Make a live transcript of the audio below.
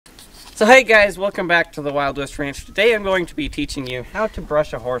So hey guys, welcome back to the Wild West Ranch. Today I'm going to be teaching you how to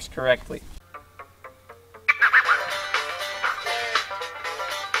brush a horse correctly.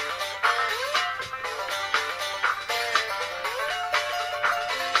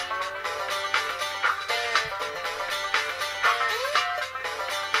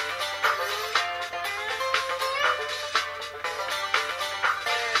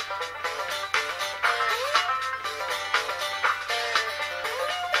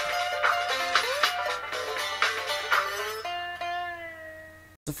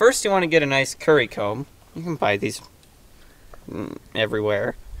 So first you want to get a nice curry comb. You can buy these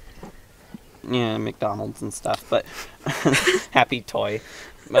everywhere. Yeah, McDonald's and stuff, but happy toy.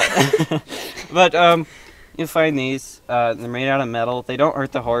 But you'll find these. They're made out of metal. They don't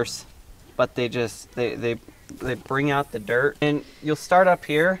hurt the horse, but they bring out the dirt. And you'll start up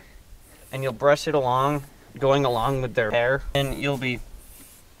here, and you'll brush it along, going along with their hair. And you'll be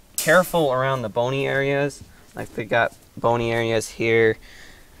careful around the bony areas. Like they got bony areas here.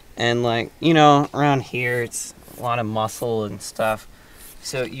 And like, you know, around here it's a lot of muscle and stuff.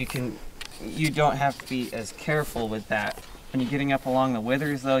 So you don't have to be as careful with that. When you're getting up along the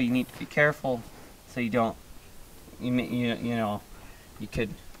withers though, you need to be careful so you don't, you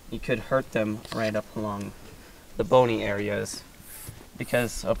could hurt them right up along the bony areas,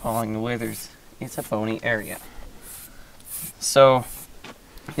 because up along the withers, it's a bony area. So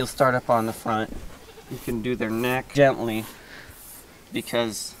you'll start up on the front. You can do their neck gently,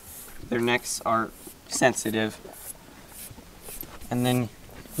 because their necks are sensitive. And then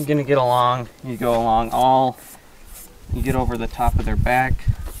you're gonna get along, you go along you get over the top of their back,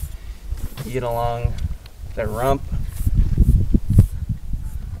 you get along their rump,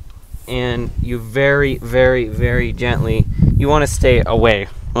 and you very, very, very gently, you wanna stay away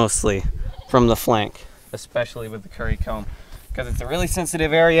mostly from the flank, especially with the curry comb, because it's a really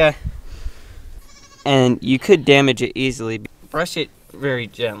sensitive area and you could damage it easily. Brush it very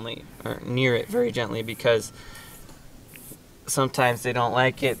gently, or near it very gently, because sometimes they don't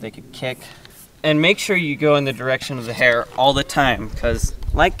like it, they could kick. And make sure you go in the direction of the hair all the time, because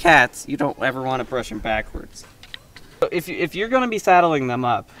like cats, you don't ever want to brush them backwards. So if you're going to be saddling them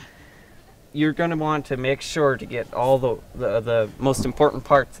up, you're going to want to make sure to get all the most important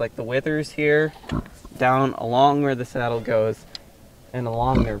parts, like the withers here, down along where the saddle goes, and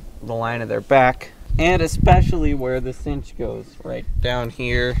along the line of their back. And especially where the cinch goes, right down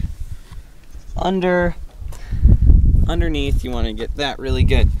here, underneath. You want to get that really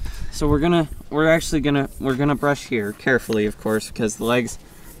good. So we're gonna brush here carefully, of course, because the legs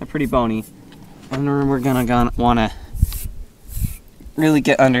are pretty bony, and we're gonna wanna really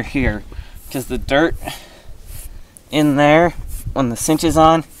get under here, because the dirt in there when the cinch is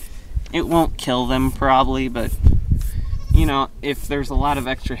on, it won't kill them probably, but you know, if there's a lot of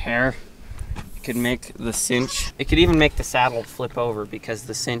extra hair, could make the cinch, it could even make the saddle flip over, because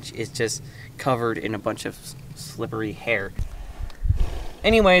the cinch is just covered in a bunch of slippery hair.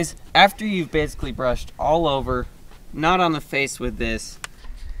 Anyways, after you've basically brushed all over, not on the face with this,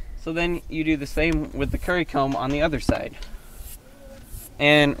 so then you do the same with the curry comb on the other side.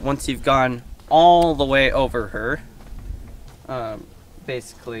 And once you've gone all the way over her,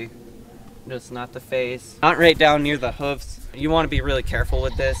 basically, just not the face, not right down near the hoofs. You want to be really careful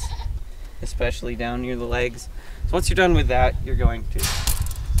with this, especially down near the legs. So once you're done with that, you're going to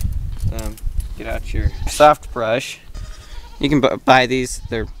get out your soft brush. You can buy these.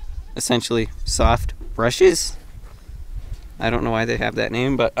 They're essentially soft brushes. I don't know why they have that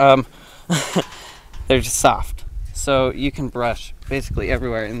name, but they're just soft. So you can brush basically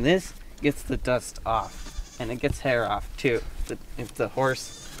everywhere, and this gets the dust off, and it gets hair off too. If the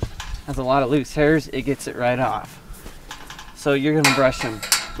horse has a lot of loose hairs, it gets it right off. So you're gonna brush them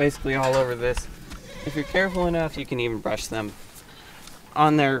basically all over this. If you're careful enough, you can even brush them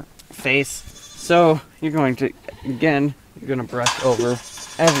on their face. So you're going to, again, you're going to brush over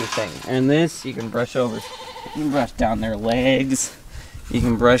everything. And this, you can brush over, you can brush down their legs, you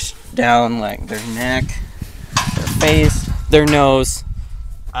can brush down like their neck, their face, their nose.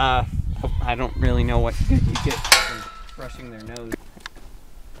 I don't really know what good you get from brushing their nose,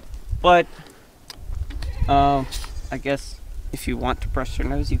 but I guess if you want to brush their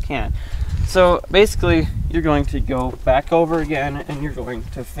nose, you can. So basically, you're going to go back over again, and you're going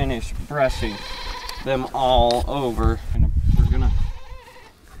to finish brushing them all over. And we're gonna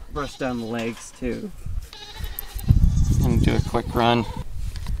brush down the legs too. And do a quick run.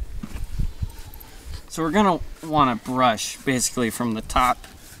 So we're gonna want to brush basically from the top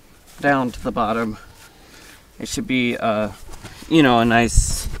down to the bottom. It should be, you know, a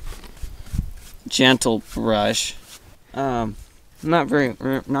nice gentle brush. Not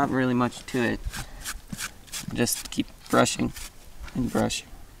really much to it. Just keep brushing and brushing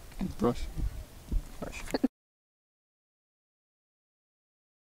and brushing and brushing.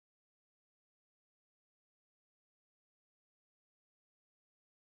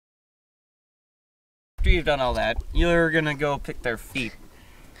 After you've done all that, you're gonna go pick their feet.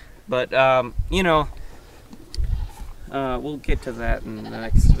 But, you know, we'll get to that in the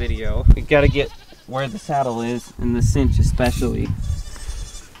next video. You gotta get where the saddle is, and the cinch especially.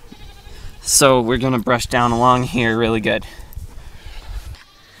 So we're gonna brush down along here really good.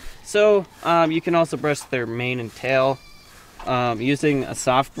 So, you can also brush their mane and tail. Using a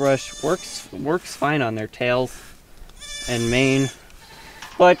soft brush works fine on their tails and mane.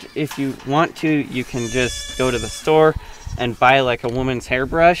 But if you want to, you can just go to the store and buy like a woman's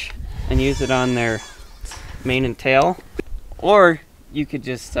hairbrush and use it on their mane and tail. Or you could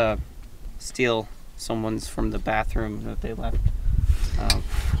just steal someone's from the bathroom that they left.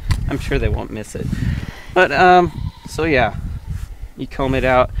 I'm sure they won't miss it. But, so yeah, you comb it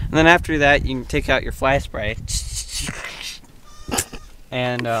out. And then after that, you can take out your fly spray.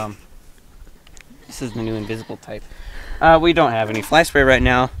 And, this is the new invisible type. We don't have any fly spray right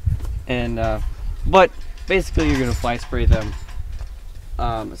now, and but basically you're gonna fly spray them.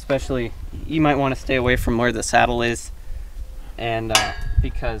 Especially, you might want to stay away from where the saddle is, and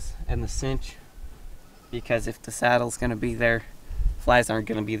the cinch, because if the saddle's gonna be there, flies aren't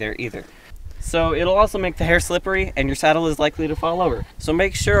gonna be there either. So it'll also make the hair slippery, and your saddle is likely to fall over. So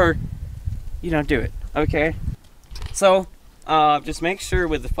make sure you don't do it. Okay. So just make sure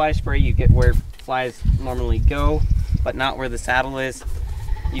with the fly spray you get where flies normally go, but not where the saddle is.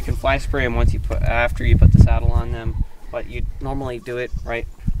 You can fly spray them after you put the saddle on them, but you normally do it right,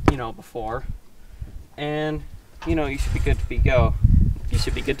 before. And you should be good to go. You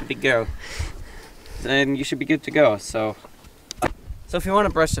should be good to go. And you should be good to go. So if you want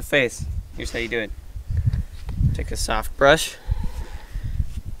to brush the face, here's how you do it. Take a soft brush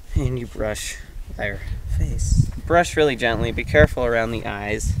and you brush their face. Brush really gently. Be careful around the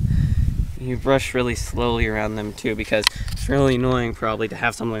eyes. You brush really slowly around them too, because it's really annoying probably to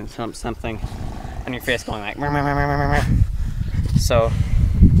have something on your face going like meh, meh, meh, meh, meh. So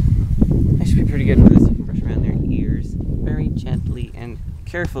that should be pretty good for this. You can brush around their ears very gently and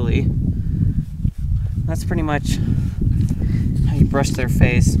carefully. That's pretty much how you brush their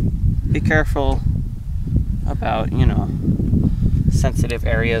face. Be careful about, sensitive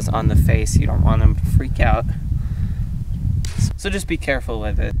areas on the face. You don't want them to freak out. So just be careful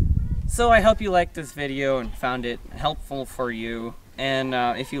with it. So I hope you liked this video and found it helpful for you. And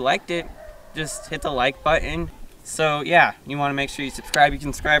if you liked it, just hit the like button. So yeah, you want to make sure you subscribe. You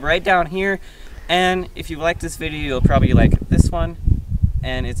can subscribe right down here. And if you like this video, you'll probably like this one.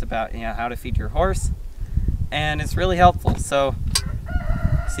 And it's about how to feed your horse. And it's really helpful. So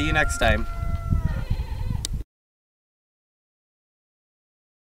see you next time.